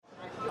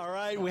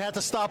right, we had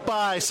to stop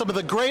by some of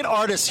the great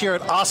artists here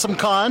at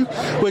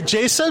AwesomeCon with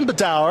Jason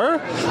Bedauer,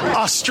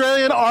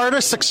 Australian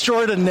artist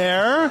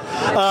extraordinaire.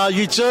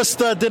 You just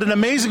did an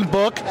amazing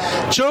book,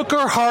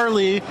 Joker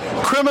Harley,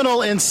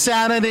 Criminal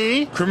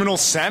Insanity. Criminal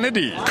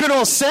Sanity.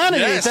 Criminal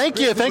Sanity. Yes. Thank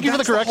you for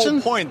the correction. That's the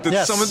whole point,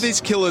 that some of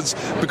these killers,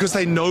 because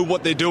they know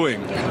what they're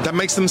doing, that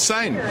makes them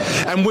sane.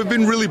 And we've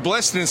been really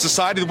blessed in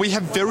society that we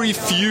have very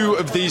few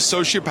of these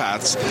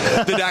sociopaths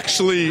that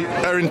actually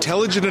are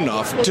intelligent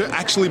enough to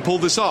actually pull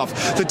this off.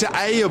 That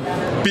to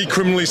be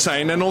criminally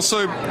sane and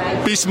also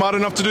be smart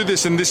enough to do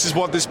this. And this is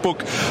what this book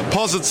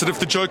posits, that if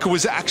the Joker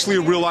was actually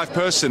a real life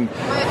person,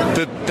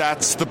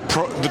 that's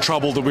the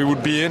trouble that we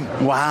would be in.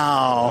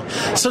 Wow.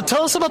 So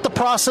tell us about the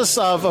process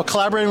of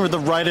collaborating with the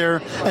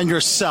writer and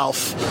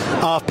yourself,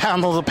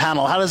 panel to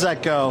panel. How does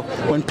that go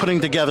when putting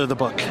together the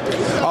book?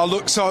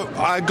 Look, so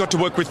I got to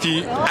work with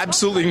the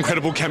absolutely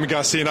incredible Kami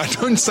Garcia, and I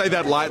don't say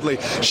that lightly.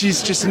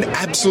 She's just an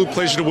absolute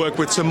pleasure to work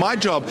with. So my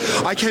job,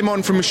 I came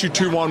on from issue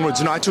 2 onwards,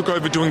 and I took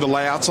over doing the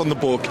layouts on the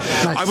book.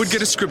 Nice. I would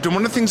get a script, and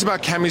one of the things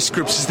about Kami's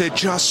scripts is they're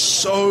just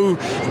so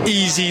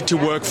easy to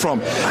work from.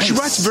 Nice. She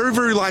writes very,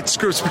 very light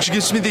scripts, but she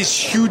gives me these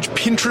huge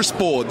Pinterest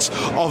boards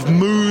of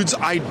moods,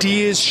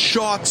 ideas,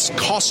 shots,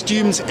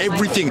 costumes,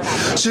 everything.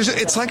 So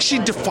it's like she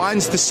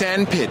defines the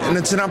sandpit, and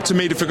it's up to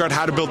me to figure out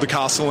how to build the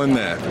castle in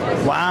there.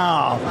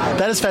 Wow,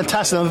 that is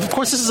fantastic. And of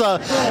course, this is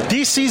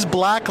DC's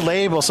Black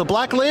Label. So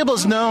Black Label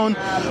is known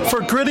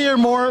for grittier,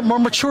 more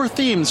mature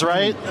themes,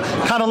 right?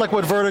 Kind of like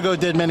what Vertigo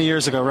did many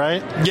years ago,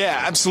 right?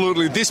 Yeah,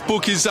 absolutely. This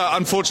book is,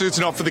 unfortunately, it's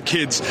not for the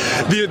kids.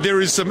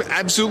 There is some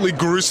absolutely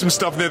gruesome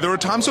stuff there. There are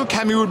times where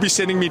Kami would be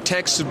sending me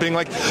texts of being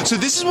like, so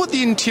this is what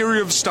the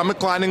interior of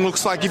stomach lining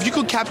looks like. If you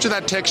could capture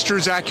that texture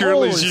as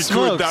accurately as you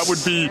could, that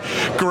would be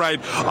great.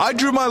 I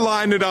drew my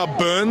line at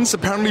burns.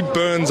 Apparently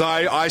burns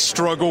I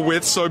struggle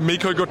with, so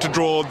Miko got to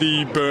draw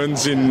the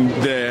burns in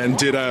there and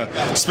did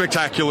a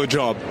spectacular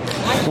job.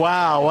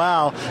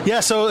 Wow. Yeah,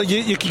 so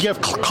you can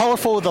get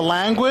colorful with the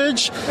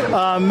language.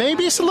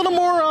 Maybe it's a little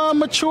more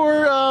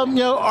mature,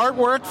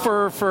 artwork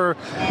for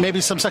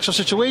maybe some sexual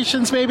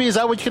situations. Maybe is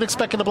that what you can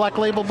expect in the Black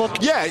Label book?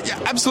 Yeah,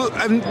 absolutely.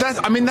 And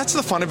that's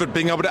the fun of it,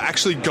 being able to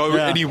actually go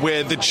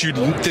anywhere that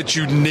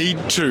you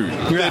need to.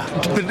 Yeah.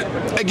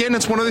 But again,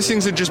 it's one of those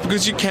things that just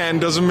because you can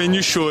doesn't mean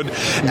you should.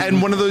 Mm-hmm.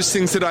 And one of those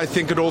things that I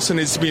think it also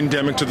needs to be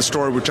endemic to the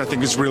story, which I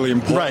think is really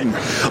important.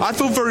 Right. I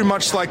feel very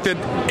much like that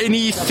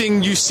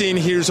anything you see in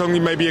here is only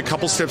maybe a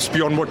couple steps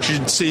beyond what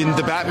you'd see in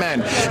The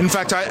Batman. In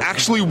fact, I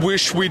actually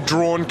wish we'd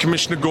drawn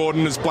Commissioner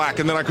Gordon as black,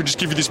 and then I could just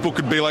give you this book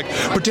and be like,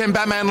 pretend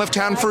Batman left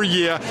town for a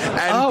year,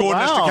 and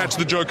Gordon has to catch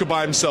the Joker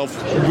by himself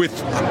with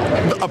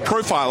a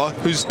profiler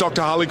who's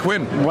Dr. Harley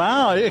Quinn.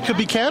 Wow, it could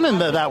be canon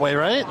that way,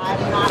 right?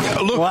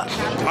 Look,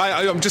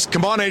 I'm just,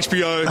 come on,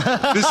 HBO.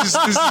 This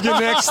is your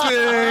next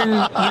thing.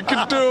 You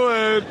can do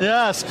it.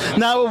 Yes.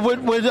 Now,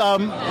 would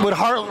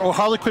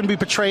Harley Quinn be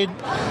portrayed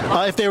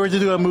if they were to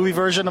do a movie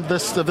version of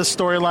this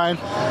storyline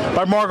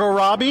by Margot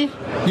Robbie?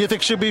 Do you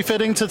think she'd be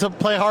fitting to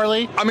play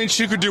Harley? I mean,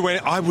 she could do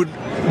it. I would.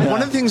 Yeah.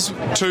 One of the things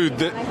too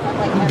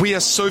that we are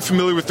so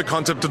familiar with the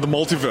concept of the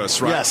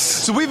multiverse, right? Yes.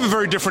 So we have a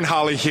very different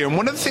Harley here, and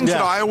one of the things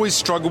that I always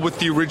struggle with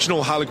the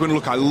original Harley Quinn.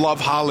 Look, I love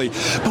Harley,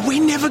 but we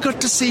never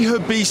got to see her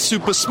be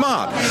super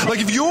smart. Like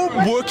if you're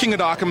working at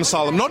Arkham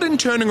Asylum, not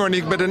interning or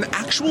anything, but an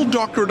actual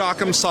doctor at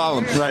Arkham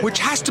Asylum, which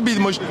has to be the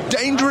most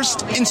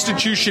dangerous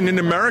institution in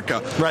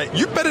America. Right.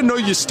 You better know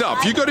your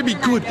stuff. You got to be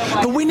good.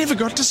 But we never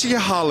got to see a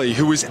Harley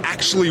who was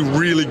actually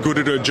really good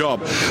at her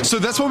job. So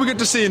that's what we get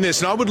to see in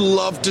this, and I would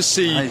love to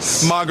see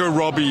Margot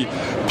Robbie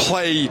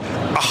play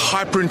a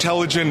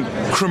hyper-intelligent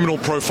criminal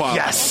profiler.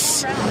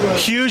 Yes.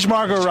 Huge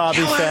Margot Robbie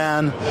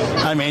fan.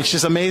 I mean,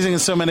 she's amazing in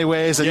so many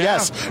ways. And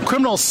yes,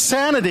 Criminal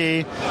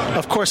Sanity,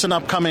 of course, an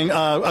upcoming,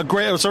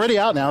 it's already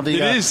out now. It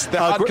is, the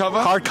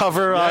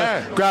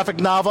hardcover graphic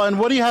novel. And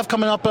what do you have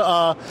coming up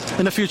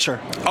in the future?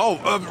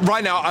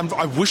 Right now,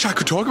 I wish I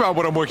could talk about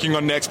what I'm working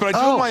on next, but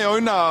I do my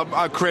own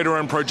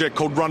creator-owned project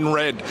called Run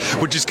Red,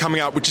 which is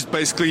coming out, which is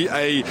basically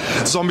a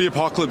zombie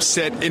apocalypse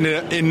set in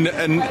a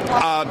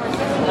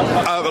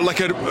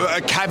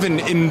cabin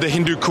in the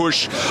Hindu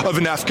Kush of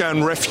an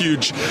Afghan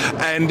refuge,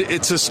 and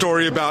it's a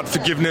story about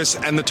forgiveness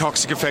and the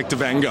toxic effect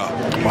of anger.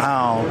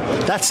 Wow,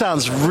 that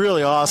sounds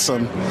really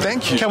awesome.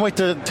 Thank you. Can't wait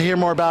to hear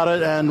more about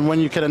it and when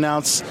you can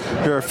announce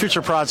your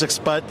future projects.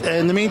 But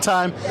in the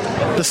meantime,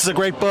 this is a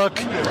great book,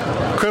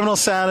 Criminal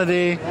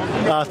Sanity.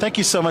 Thank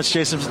you so much,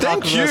 Jason, for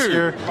talking to us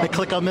here at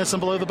Click on This and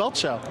Below the Belt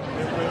Show.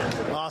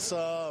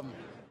 Awesome.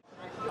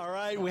 All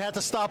right, we had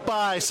to stop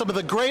by some of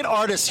the great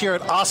artists here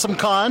at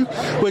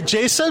AwesomeCon with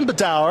Jason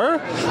Bedauer,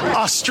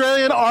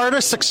 Australian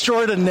artist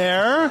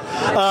extraordinaire.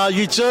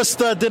 You just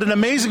did an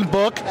amazing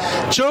book,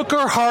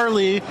 Joker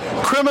Harley,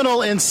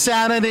 Criminal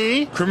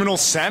Insanity. Criminal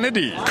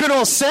Sanity.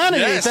 Criminal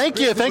Sanity. Yes. Thank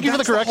you for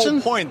the correction. That's the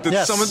whole point,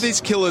 that some of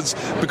these killers,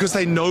 because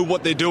they know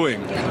what they're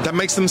doing, that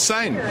makes them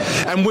sane.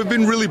 And we've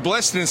been really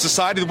blessed in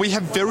society that we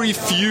have very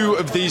few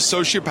of these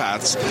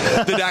sociopaths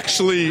that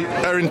actually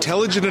are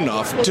intelligent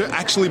enough to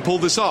actually pull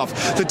this off.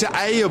 That to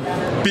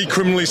be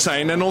criminally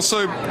sane and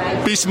also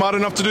be smart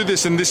enough to do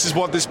this. And this is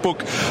what this book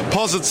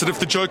posits, that if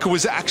the Joker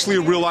was actually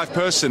a real-life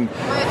person,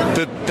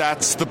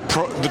 that's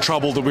the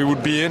trouble that we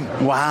would be in.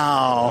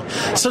 Wow.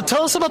 So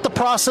tell us about the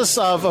process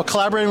of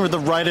collaborating with the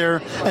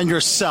writer and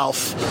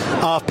yourself,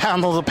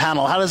 panel to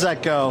panel. How does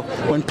that go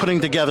when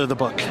putting together the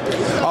book?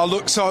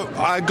 Look, so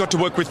I got to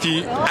work with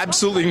the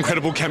absolutely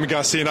incredible Kami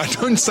Garcia, and I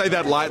don't say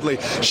that lightly.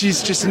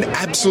 She's just an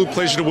absolute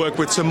pleasure to work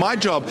with. So my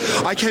job,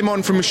 I came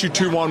on from issue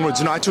 2 onwards,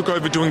 and I took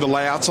over doing the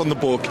layouts on the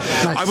book.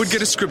 Nice. I would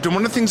get a script, and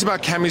one of the things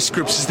about Kami's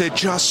scripts is they're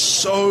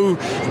just so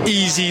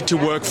easy to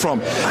work from.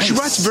 Nice. She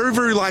writes very,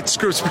 very light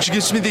scripts, but she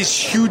gives me these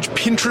huge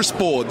Pinterest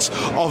boards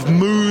of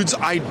moods,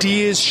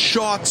 ideas,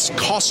 shots,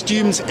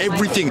 costumes,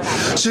 everything.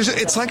 So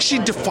it's like she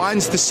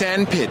defines the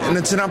sandpit, and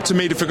it's up to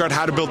me to figure out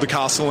how to build the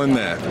castle in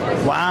there.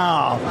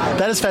 Wow,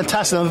 that is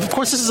fantastic. And of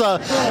course, this is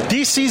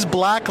DC's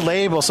Black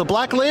Label. So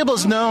Black Label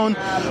is known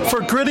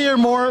for grittier,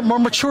 more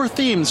mature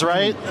themes,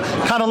 right?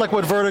 Kind of like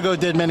what Vertigo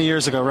did many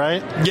years ago,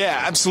 right?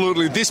 Yeah,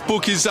 absolutely. This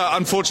book is,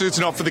 unfortunately, it's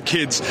not for the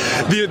kids.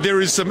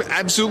 There is some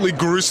absolutely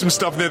gruesome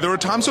stuff there. There are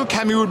times where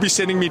Kami would be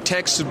sending me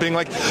texts of being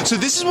like, so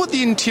this is what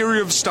the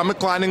interior of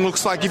stomach lining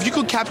looks like. If you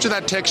could capture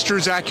that texture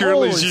as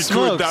accurately as you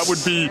could, that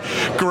would be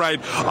great.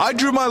 I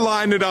drew my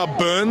line at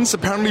burns.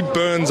 Apparently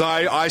burns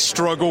I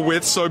struggle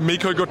with, so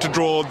Miko got to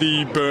draw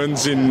the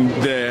burns in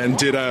there and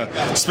did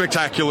a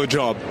spectacular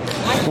job.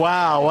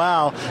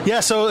 Wow. Yeah,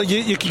 so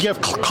you can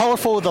get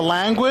colorful with the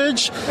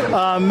language.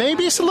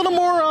 Maybe it's a little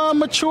more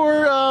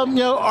mature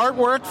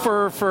artwork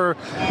for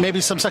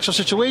maybe some sexual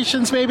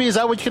situations, maybe. Is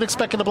that what you can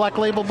expect in the Black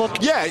Label book?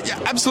 Yeah,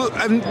 absolutely.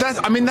 And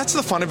that's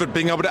the fun of it,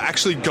 being able to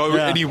actually go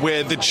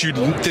anywhere that you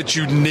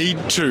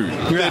need to.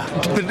 Yeah.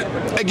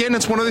 But again,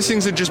 it's one of those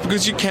things that just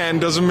because you can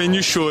doesn't mean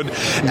you should.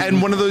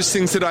 And one of those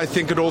things that I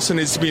think it also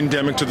needs to be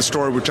endemic to the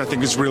story, which I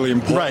think is really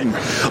important.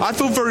 Right. I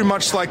feel very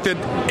much like that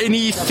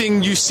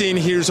anything you see in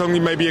here is only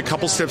maybe a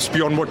couple steps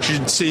beyond what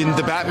you'd see in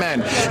The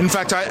Batman. In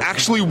fact, I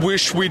actually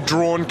wish we'd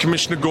drawn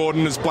Commissioner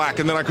Gordon as black,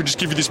 and then I could just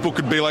give you this book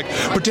and be like,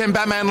 pretend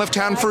Batman left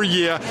town for a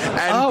year,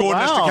 and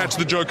Gordon has to catch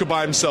the Joker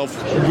by himself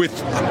with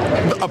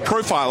a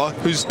profiler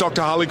who's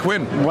Dr. Harley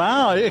Quinn.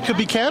 Wow, it could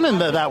be canon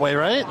that way,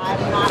 right?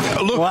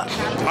 Look,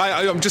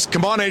 I'm just,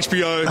 come on,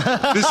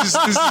 HBO. This is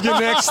your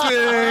next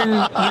thing.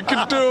 You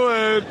can do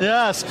it.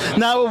 Yes.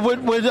 Now,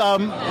 would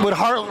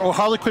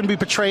Harley Quinn be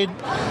portrayed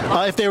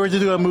if they were to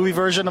do a movie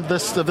version of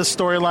this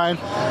storyline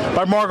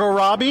by Margot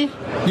Robbie?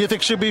 Do you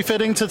think she'd be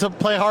fitting to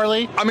play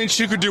Harley? I mean,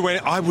 she could do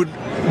it. I would.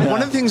 Yeah.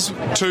 One of the things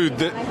too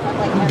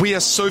that we are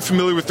so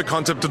familiar with the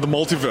concept of the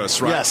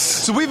multiverse, right? Yes.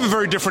 So we have a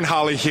very different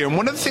Harley here, and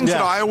one of the things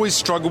that I always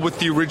struggle with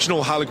the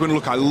original Harley Quinn.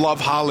 Look, I love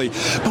Harley,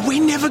 but we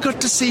never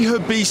got to see her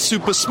be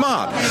super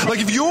smart. Like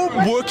if you're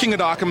working at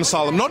Arkham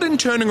Asylum, not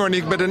interning or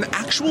anything, but an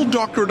actual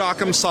doctor at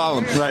Arkham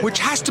Asylum, which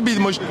has to be the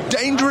most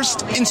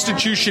dangerous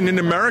institution in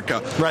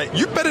America. Right.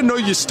 You better know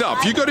your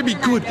stuff. You got to be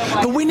good.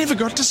 But we never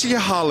got to see a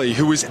Harley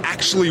who was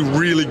actually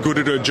really good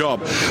at her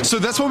job. So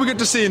that's what we get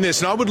to see in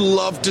this, and I would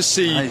love to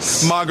see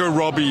Margot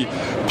Robbie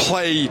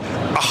play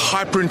a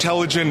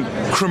hyper-intelligent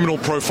criminal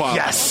profiler.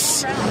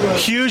 Yes.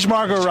 Huge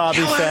Margot Robbie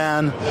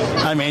fan.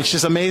 I mean,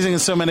 she's amazing in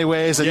so many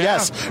ways. And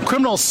yes,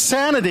 Criminal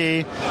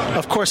Sanity,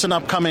 of course, an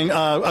upcoming,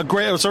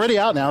 it's already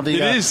out now. It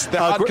is, the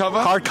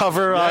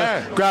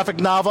hardcover graphic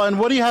novel. And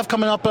what do you have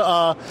coming up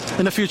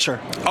in the future?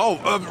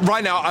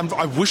 Right now,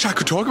 I wish I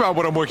could talk about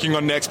what I'm working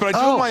on next, but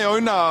I do my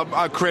own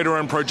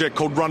creator-owned project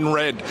called Run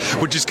Red,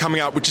 which is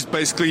coming out, which is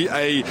basically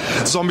a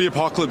zombie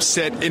apocalypse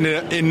set in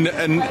a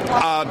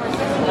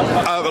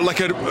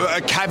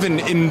cabin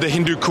in the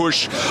Hindu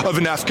Kush of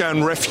an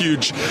Afghan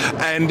refuge,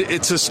 and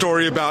it's a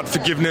story about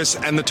forgiveness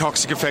and the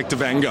toxic effect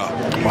of anger.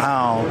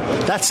 Wow,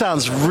 that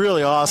sounds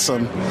really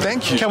awesome.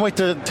 Thank you. Can't wait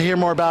to hear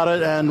more about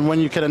it and when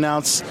you can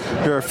announce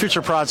your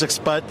future projects.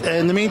 But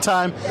in the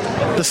meantime,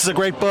 this is a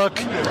great book,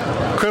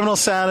 Criminal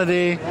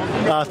Sanity.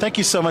 Thank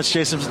you so much,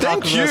 Jason, for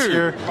talking to us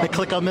here. And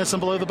click on this and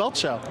Below the Belt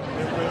Show.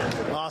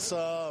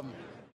 Awesome.